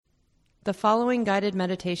The following guided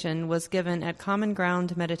meditation was given at Common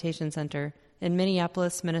Ground Meditation Center in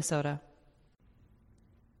Minneapolis, Minnesota.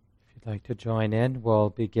 If you'd like to join in,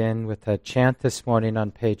 we'll begin with a chant this morning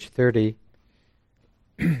on page 30.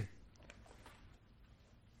 This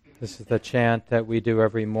is the chant that we do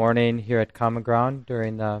every morning here at Common Ground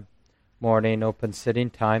during the morning open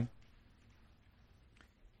sitting time.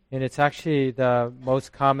 And it's actually the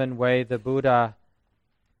most common way the Buddha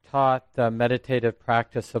taught the meditative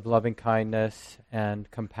practice of loving kindness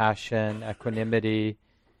and compassion, equanimity,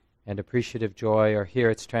 and appreciative joy, or here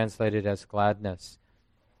it's translated as gladness.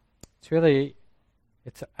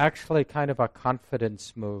 It's actually kind of a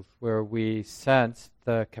confidence move where we sense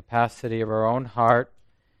the capacity of our own heart,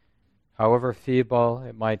 however feeble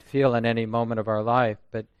it might feel in any moment of our life,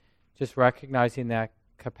 but just recognizing that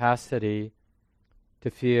capacity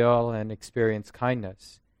to feel and experience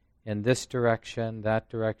kindness in this direction, that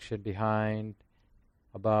direction, behind,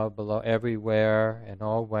 above, below, everywhere, in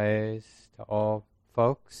all ways, to all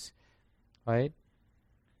folks, right?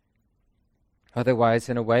 Otherwise,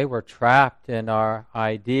 in a way, we're trapped in our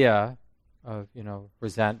idea of,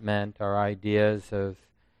 resentment, our ideas of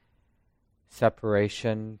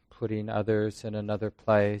separation, putting others in another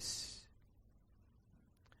place.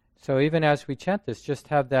 So even as we chant this, just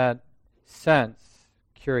have that sense,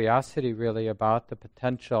 curiosity really about the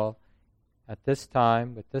potential at this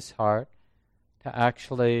time with this heart to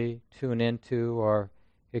actually tune into or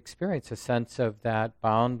experience a sense of that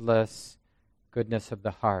boundless goodness of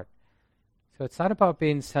the heart. So it's not about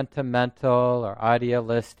being sentimental or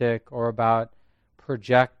idealistic or about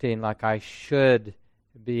projecting like I should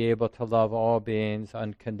be able to love all beings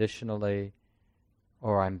unconditionally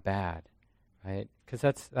or I'm bad, right? Because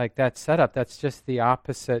that's like that setup, that's just the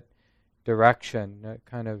opposite direction.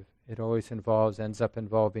 It always ends up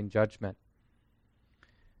involving judgment.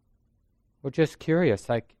 We're just curious,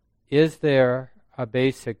 is there a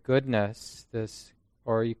basic goodness,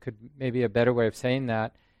 or you could, maybe a better way of saying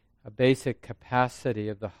that, a basic capacity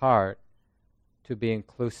of the heart to be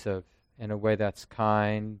inclusive in a way that's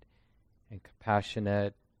kind and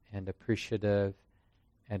compassionate and appreciative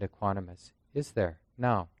and equanimous? Is there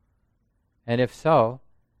now? And if so,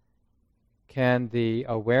 can the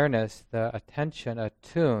awareness, the attention,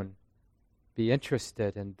 attune, be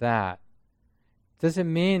interested in that?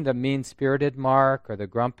 Doesn't mean the mean-spirited mark or the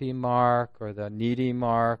grumpy mark or the needy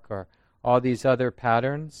mark or all these other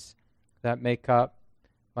patterns that make up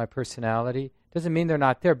my personality. Doesn't mean they're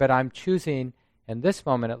not there, but I'm choosing, in this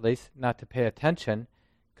moment at least, not to pay attention,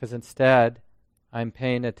 because instead I'm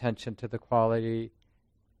paying attention to the quality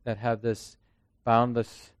that have this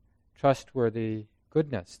boundless, trustworthy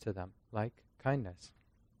goodness to them, like kindness.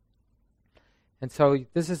 And so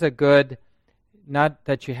this is a good, not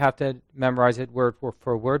that you have to memorize it word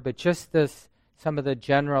for word, but just some of the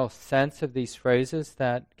general sense of these phrases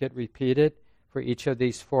that get repeated for each of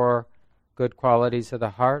these four good qualities of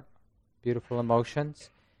the heart, beautiful emotions.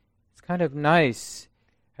 It's kind of nice,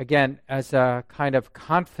 again, as a kind of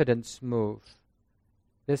confidence move.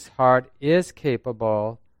 This heart is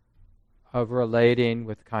capable of relating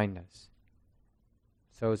with kindness.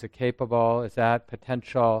 So is that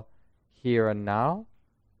potential here and now?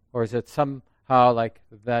 Or is it somehow like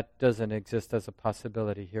that doesn't exist as a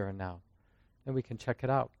possibility here and now? And we can check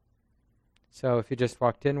it out. So if you just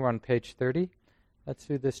walked in, we're on page 30. Let's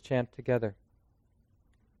do this chant together.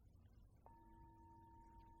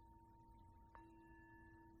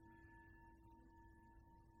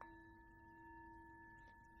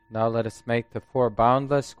 Now let us make the four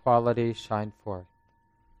boundless qualities shine forth.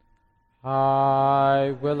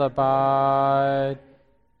 I will abide,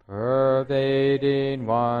 pervading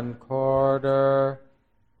one quarter,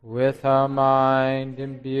 with a mind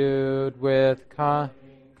imbued with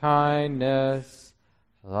kindness.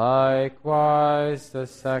 Likewise the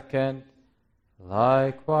second,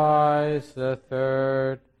 likewise the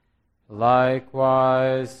third,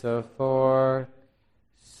 likewise the fourth,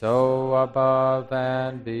 so above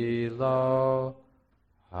and below,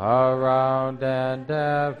 around and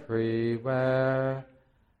everywhere,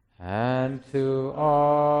 and to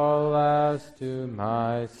all as to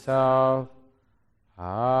myself,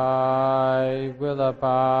 I will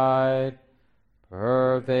abide,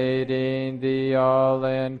 pervading the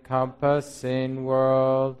all-encompassing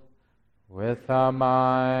world, with a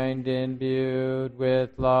mind imbued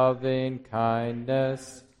with loving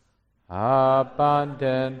kindness,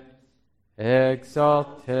 abundant,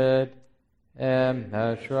 exalted,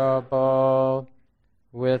 immeasurable,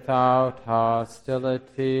 without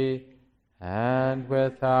hostility and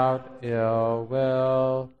without ill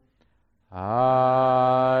will.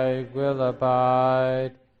 I will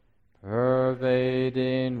abide,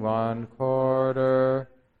 pervading one quarter,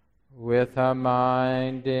 with a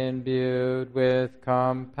mind imbued with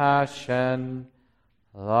compassion,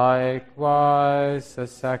 likewise the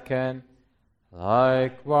second,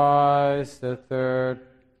 likewise the third,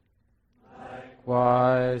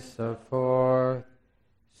 likewise the fourth,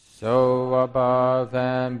 so above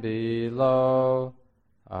and below,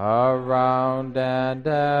 around and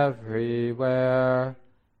everywhere,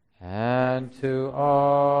 and to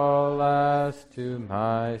all as to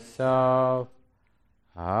myself,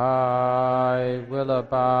 I will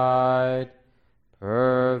abide,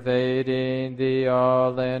 pervading the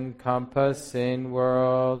all-encompassing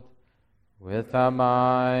world, with a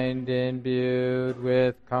mind imbued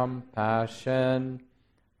with compassion,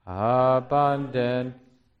 abundant,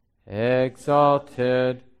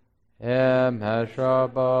 exalted,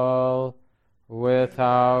 immeasurable,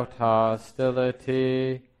 without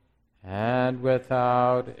hostility and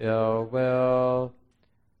without ill will.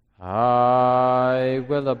 I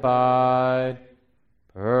will abide,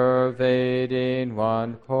 pervading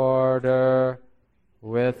one quarter,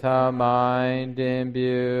 with a mind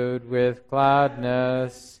imbued with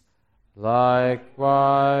gladness,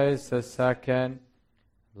 likewise the second,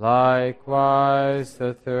 likewise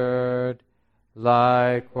the third,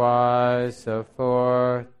 likewise the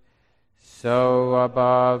fourth, so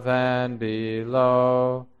above and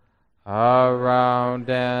below, around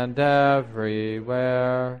and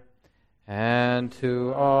everywhere, and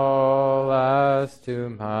to all as to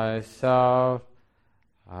myself,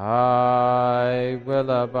 I will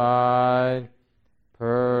abide,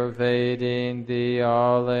 pervading the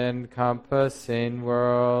all-encompassing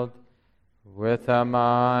world, with a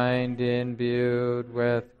mind imbued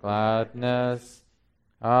with gladness,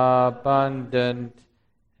 abundant,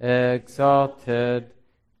 exalted,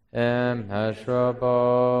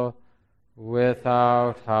 immeasurable,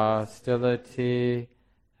 without hostility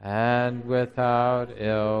and without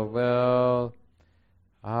ill will.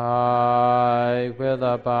 I will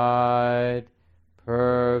abide,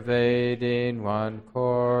 pervading one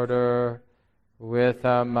quarter, with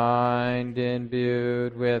a mind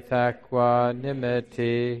imbued with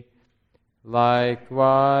equanimity,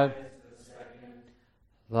 likewise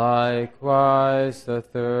the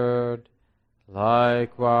third,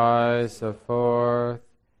 likewise the fourth,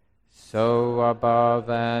 so above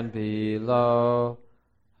and below,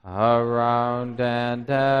 around and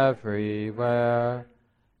everywhere,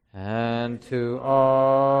 and to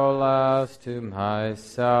all as to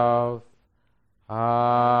myself,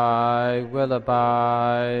 I will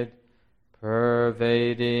abide,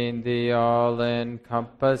 pervading the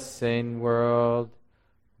all-encompassing world,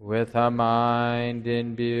 with a mind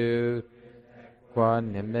imbued with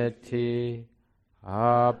equanimity,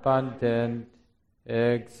 abundant,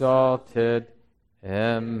 exalted,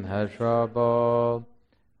 immeasurable,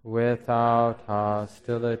 without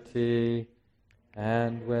hostility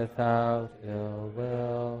and without ill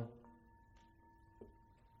will.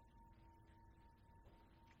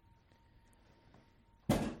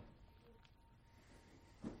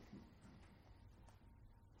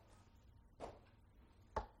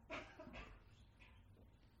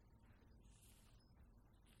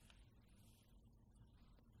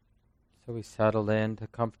 So we settle into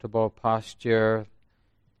comfortable posture,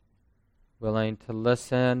 willing to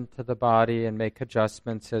listen to the body and make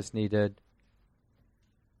adjustments as needed.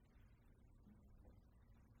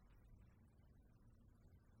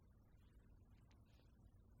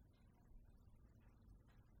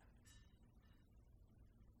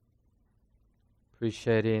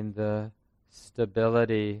 Appreciating the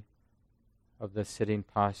stability of the sitting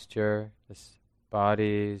posture, the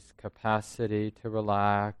body's capacity to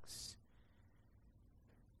relax,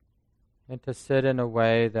 and to sit in a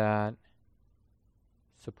way that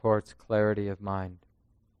supports clarity of mind.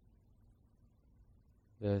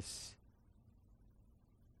 This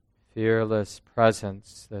fearless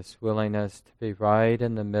presence, this willingness to be right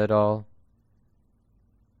in the middle,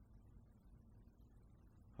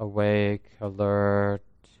 awake, alert,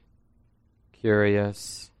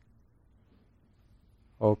 curious,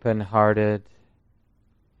 open-hearted,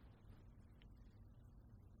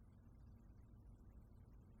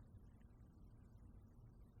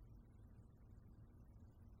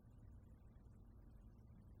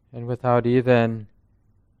 and without even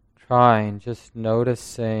trying, just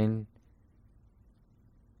noticing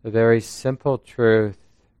the very simple truth,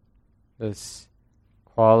 this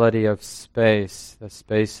quality of space, the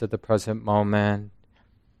space of the present moment.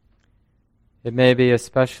 It may be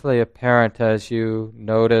especially apparent as you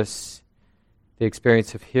notice the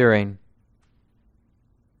experience of hearing.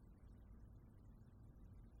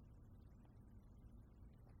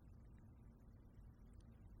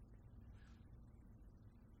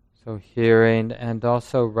 So hearing and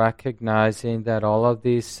also recognizing that all of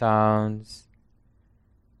these sounds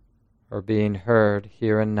are being heard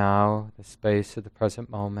here and now, the space of the present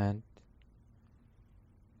moment.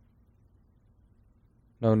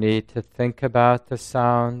 No need to think about the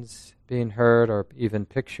sounds being heard or even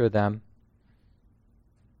picture them.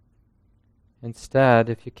 Instead,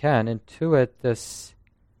 if you can, intuit this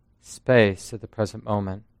space of the present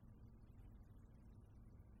moment.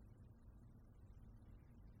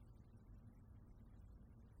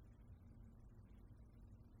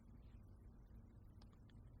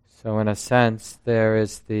 So in a sense, there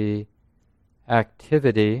is the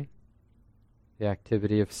activity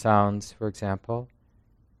of sounds, for example,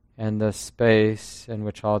 and the space in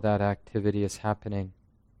which all that activity is happening.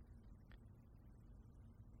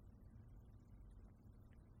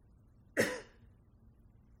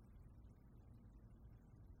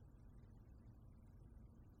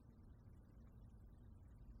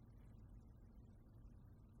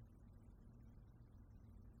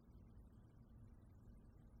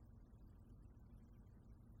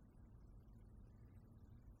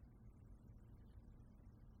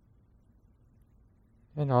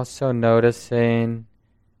 And also noticing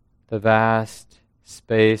the vast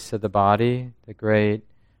space of the body, the great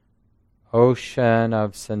ocean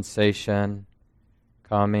of sensation,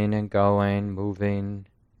 coming and going, moving.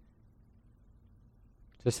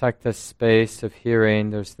 Just like the space of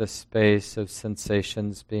hearing, there's the space of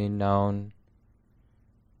sensations being known.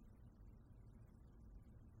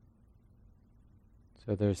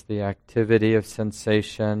 So there's the activity of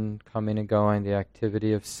sensation coming and going, the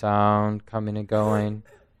activity of sound coming and going.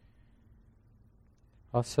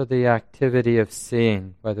 Also the activity of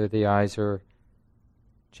seeing, whether the eyes are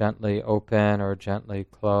gently open or gently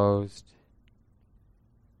closed.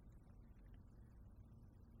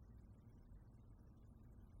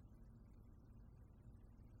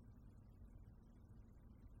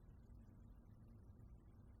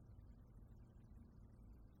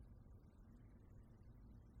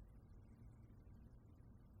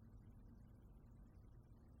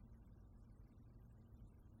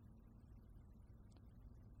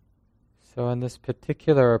 So in this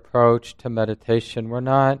particular approach to meditation, we're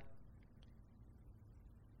not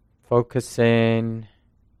focusing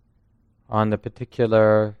on the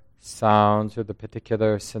particular sounds or the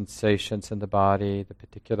particular sensations in the body, the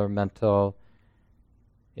particular mental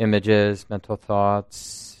images, mental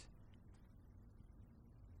thoughts,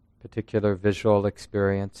 particular visual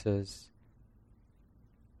experiences.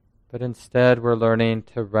 But instead we're learning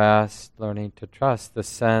to rest, learning to trust the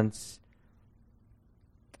sense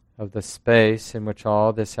of the space in which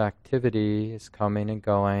all this activity is coming and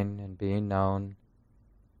going and being known.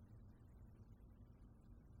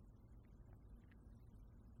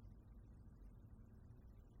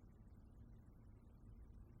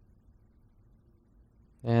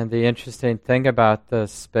 And the interesting thing about the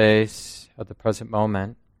space of the present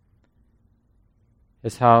moment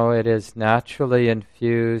is how it is naturally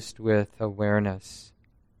infused with awareness.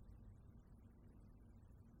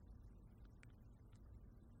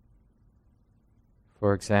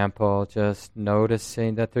 For example, just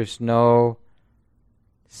noticing that there's no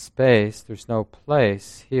space, there's no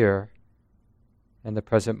place here in the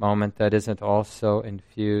present moment that isn't also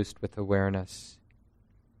infused with awareness.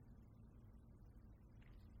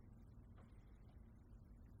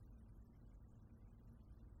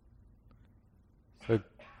 So,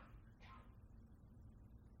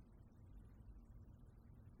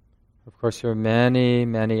 of course, there are many,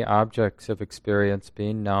 many objects of experience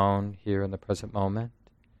being known here in the present moment.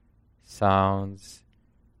 Sounds,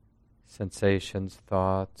 sensations,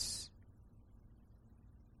 thoughts.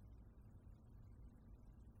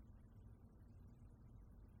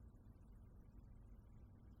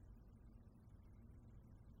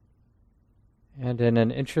 And in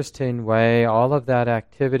an interesting way, all of that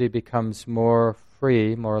activity becomes more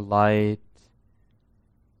free, more light,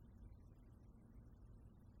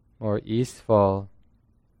 more easeful,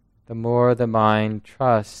 the more the mind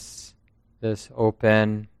trusts this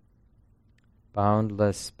open,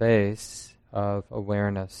 boundless space of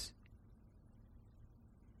awareness.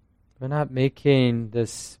 We're not making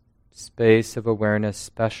this space of awareness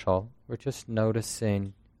special. We're just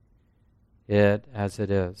noticing it as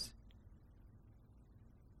it is.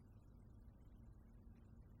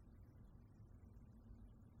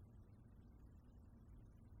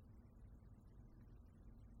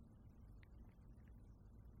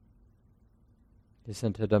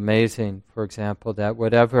 Isn't it amazing, for example, that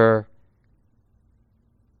whatever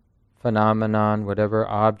phenomenon, whatever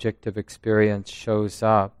object of experience shows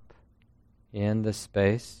up in the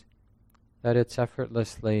space, that it's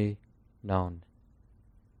effortlessly known.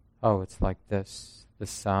 oh, it's like this.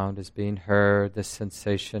 This sound is being heard, this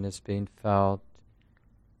sensation is being felt,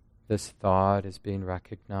 this thought is being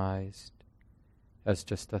recognized as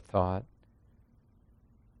just a thought.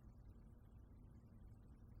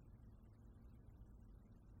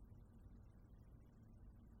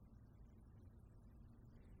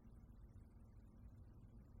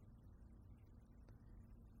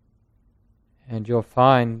 And you'll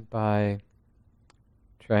find by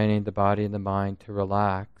training the body and the mind to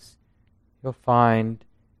relax, you'll find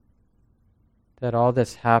that all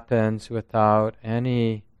this happens without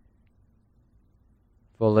any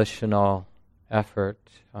volitional effort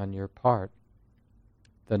on your part.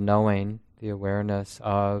 The knowing, the awareness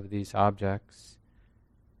of these objects,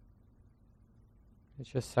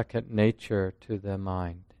 it's just second nature to the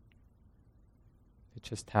mind. It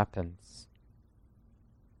just happens.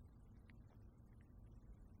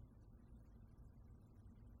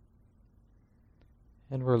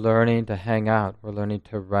 And we're learning to hang out. We're learning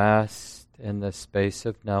to rest in the space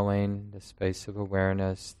of knowing, the space of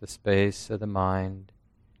awareness, the space of the mind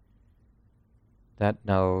that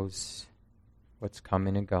knows what's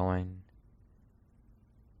coming and going.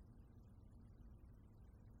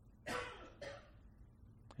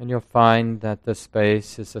 And you'll find that the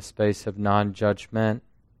space is a space of non-judgment.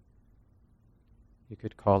 You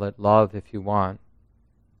could call it love if you want.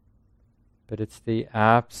 But it's the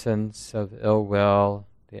absence of ill will,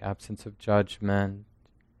 the absence of judgment,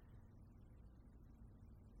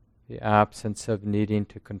 the absence of needing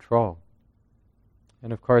to control.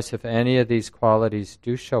 And of course, if any of these qualities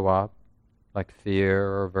do show up, like fear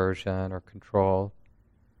or aversion or control,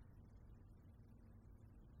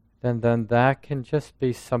 then that can just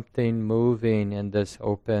be something moving in this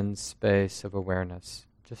open space of awareness,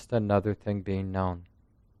 just another thing being known.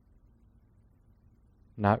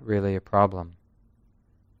 Not really a problem.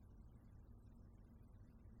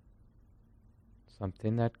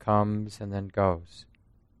 Something that comes and then goes.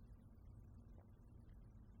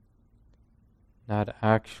 Not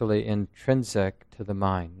actually intrinsic to the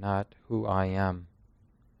mind, not who I am.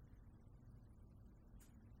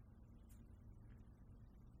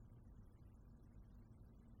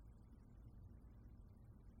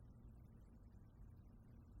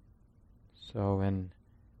 So in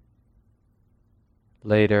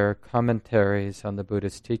later commentaries on the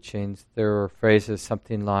Buddhist teachings, there were phrases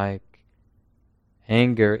something like,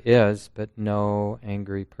 anger is, but no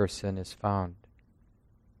angry person is found.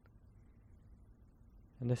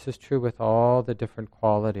 And this is true with all the different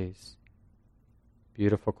qualities,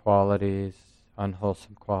 beautiful qualities,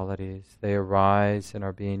 unwholesome qualities. They arise and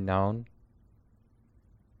are being known.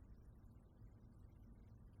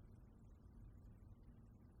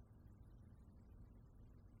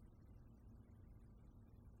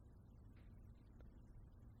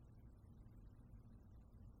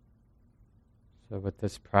 So with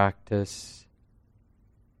this practice,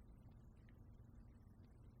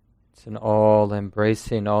 it's an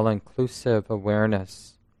all-embracing, all-inclusive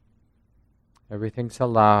awareness. Everything's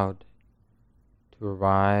allowed to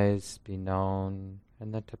arise, be known,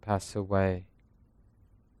 and then to pass away.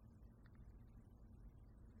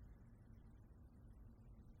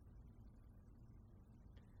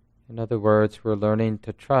 In other words, we're learning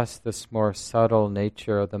to trust this more subtle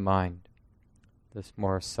nature of the mind, this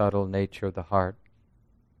more subtle nature of the heart.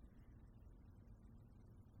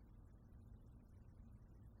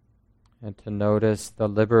 And to notice the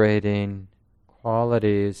liberating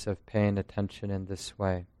qualities of paying attention in this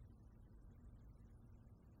way.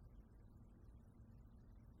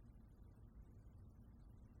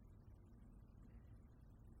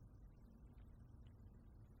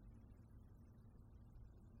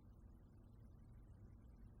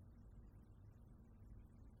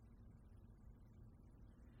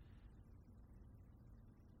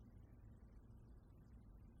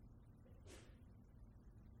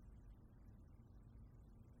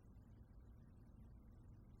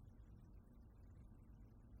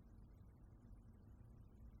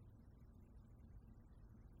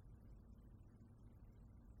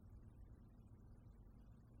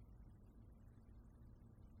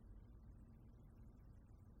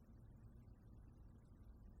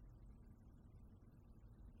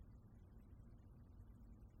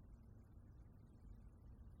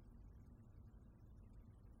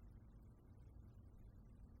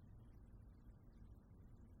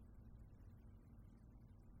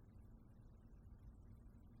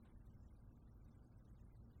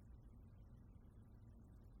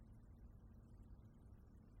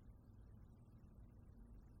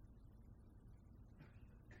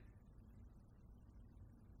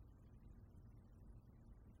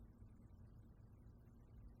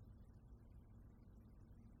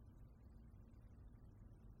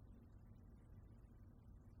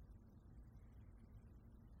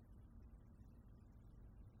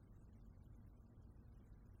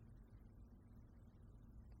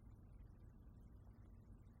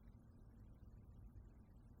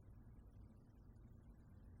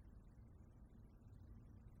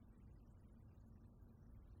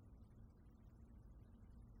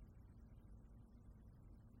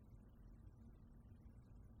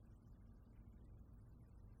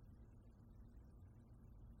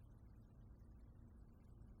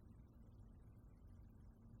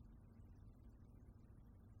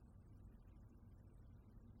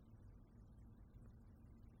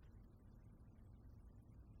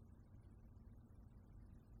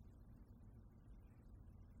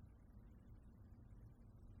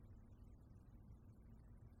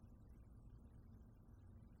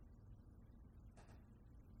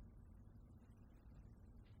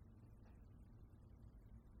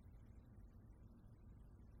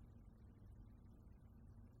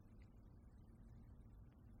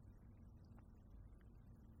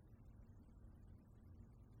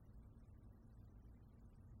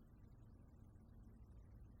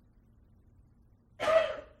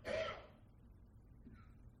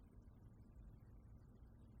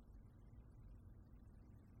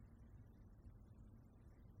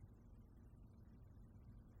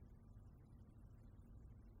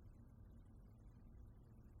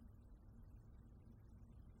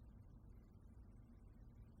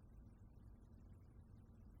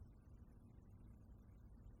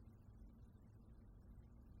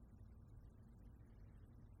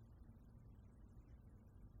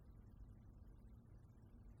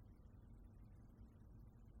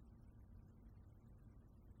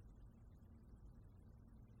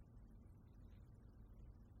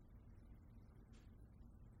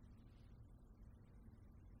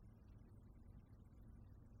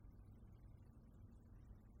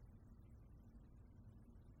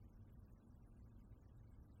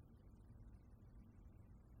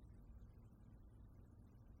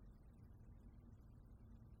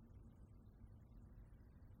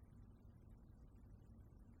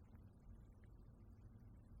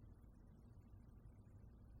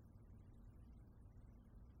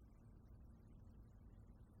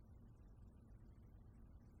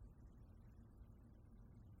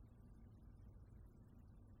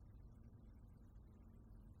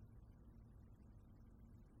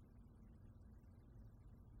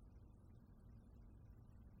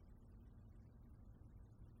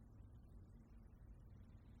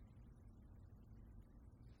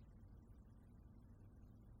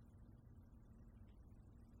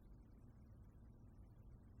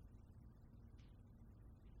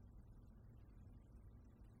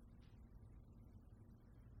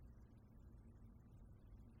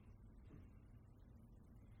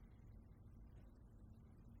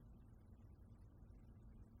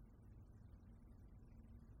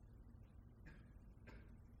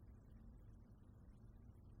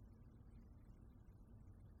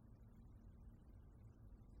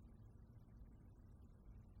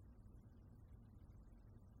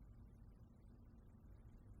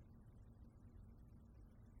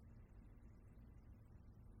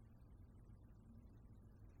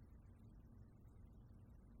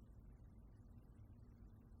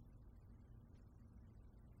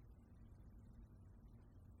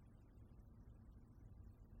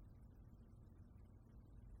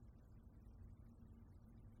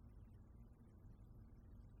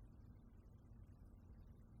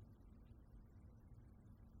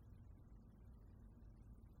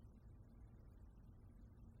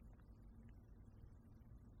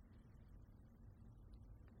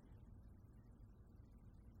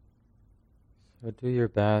 So do your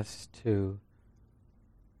best to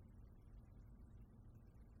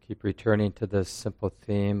keep returning to this simple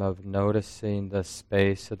theme of noticing the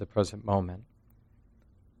space of the present moment.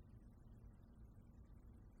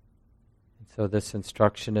 And so this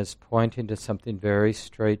instruction is pointing to something very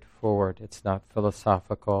straightforward. It's not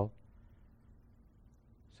philosophical.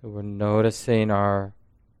 So we're noticing our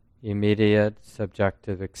immediate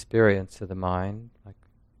subjective experience of the mind, like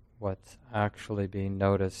what's actually being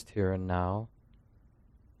noticed here and now.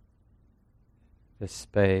 The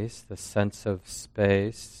space, the sense of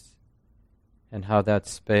space, and how that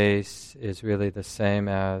space is really the same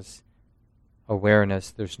as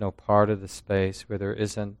awareness. There's no part of the space where there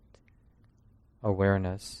isn't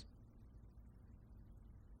awareness.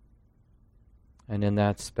 And in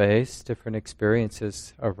that space, different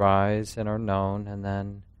experiences arise and are known, and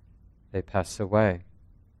then they pass away.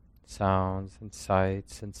 Sounds and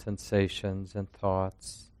sights and sensations and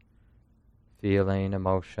thoughts, feeling,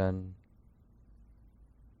 emotion.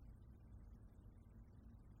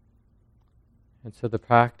 And so the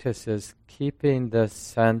practice is keeping this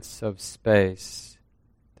sense of space,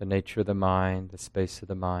 the nature of the mind, the space of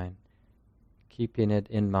the mind, keeping it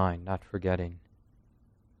in mind, not forgetting.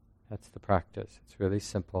 That's the practice. It's really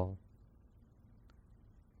simple.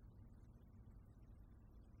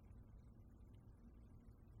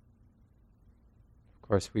 Of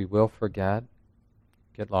course, we will forget,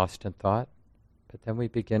 get lost in thought, but then we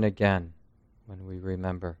begin again when we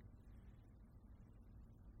remember.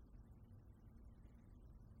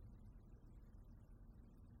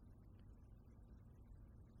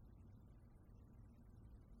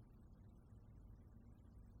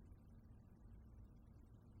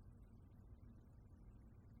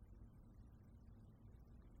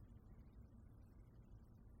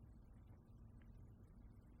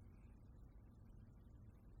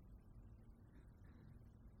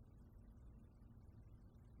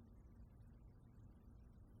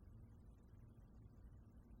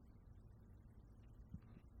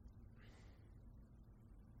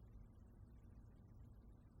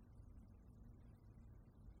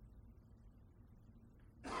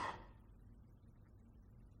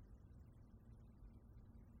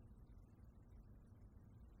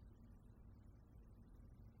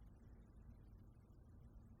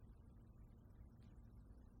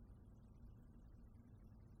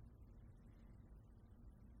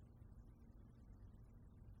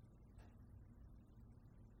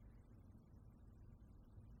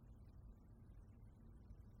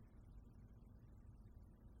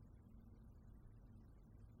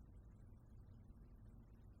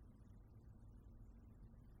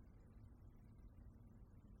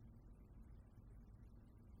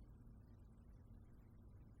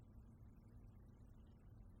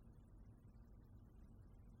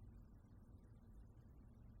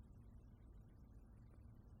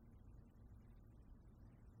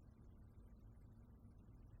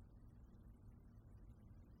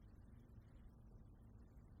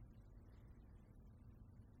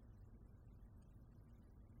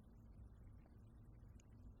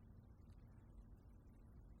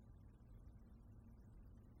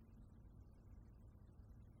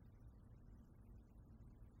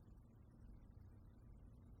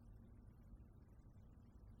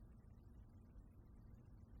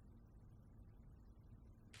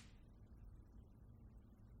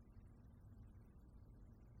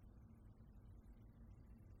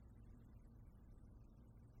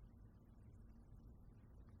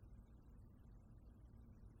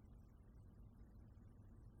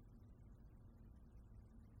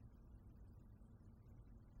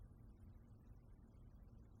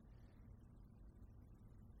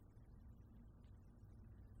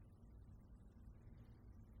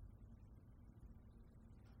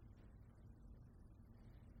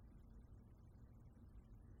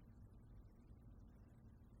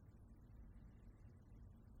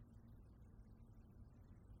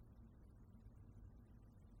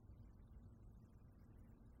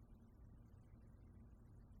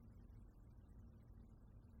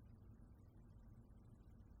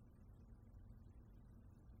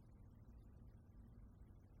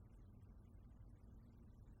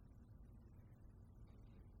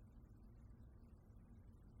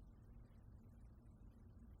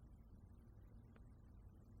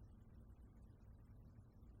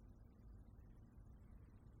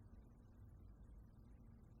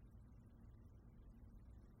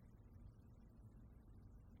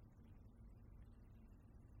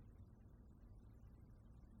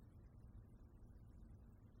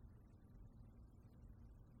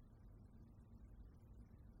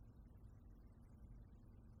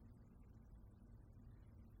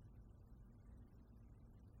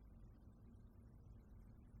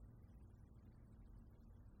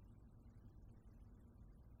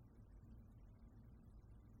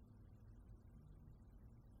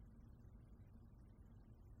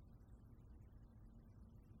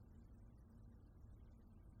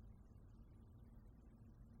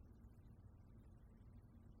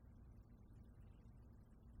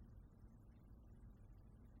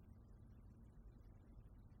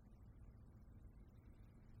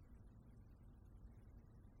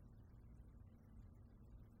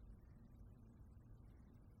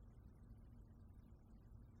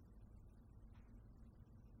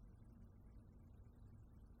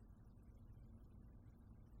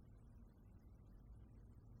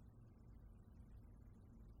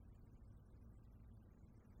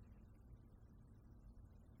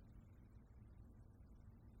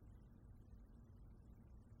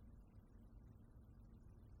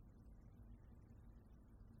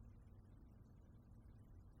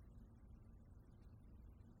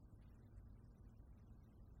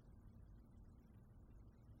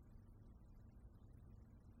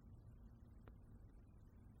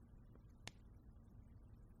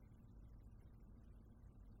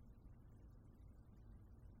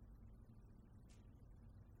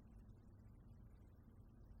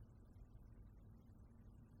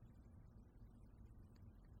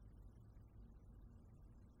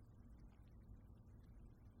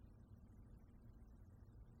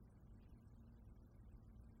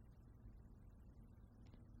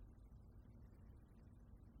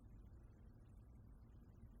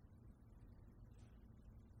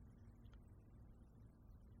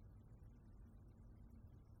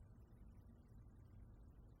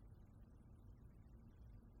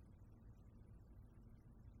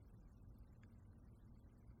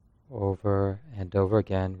 over and over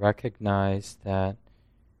again, recognize that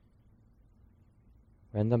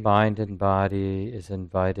when the mind and body is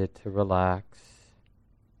invited to relax,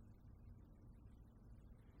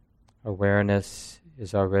 awareness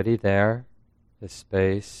is already there, the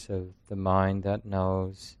space of the mind that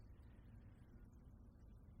knows.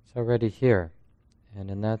 It's already here. And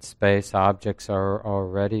in that space, objects are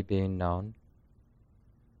already being known.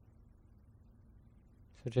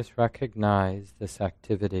 So just recognize this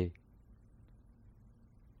activity.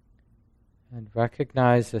 And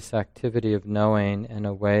recognize this activity of knowing in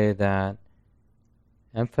a way that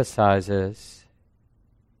emphasizes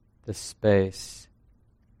the space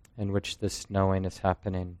in which this knowing is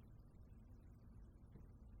happening.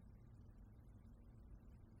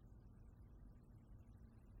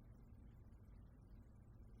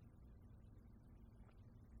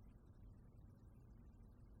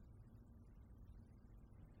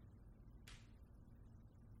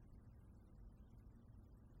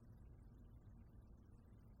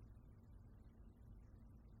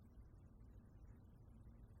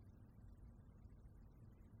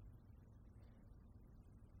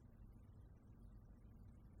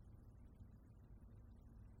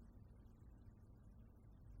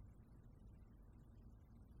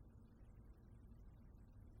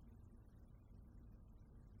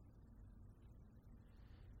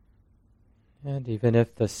 And even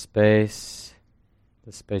if the space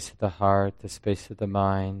of the heart, the space of the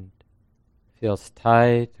mind feels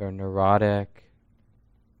tight or neurotic,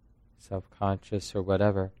 self-conscious or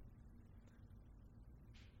whatever,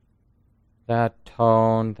 that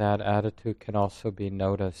tone, that attitude can also be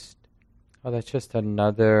noticed. Oh, that's just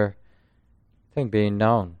another thing being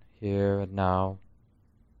known here and now.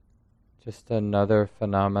 Just another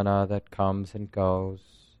phenomena that comes and goes.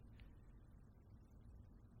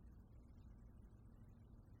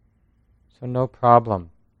 So no problem,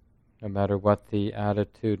 no matter what the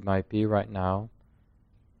attitude might be right now,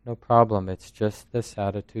 no problem, it's just this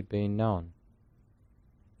attitude being known.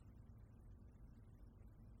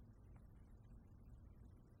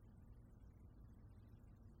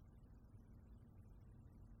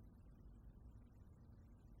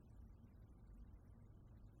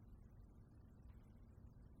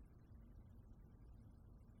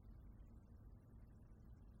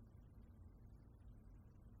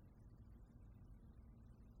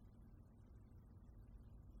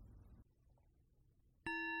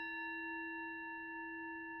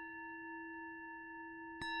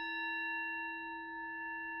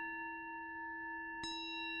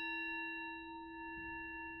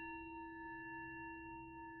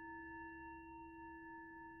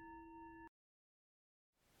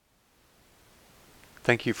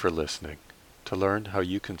 Thank you for listening. To learn how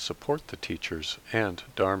you can support the teachers and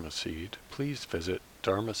Dharma Seed, please visit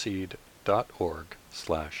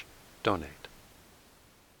dharmaseed.org/donate.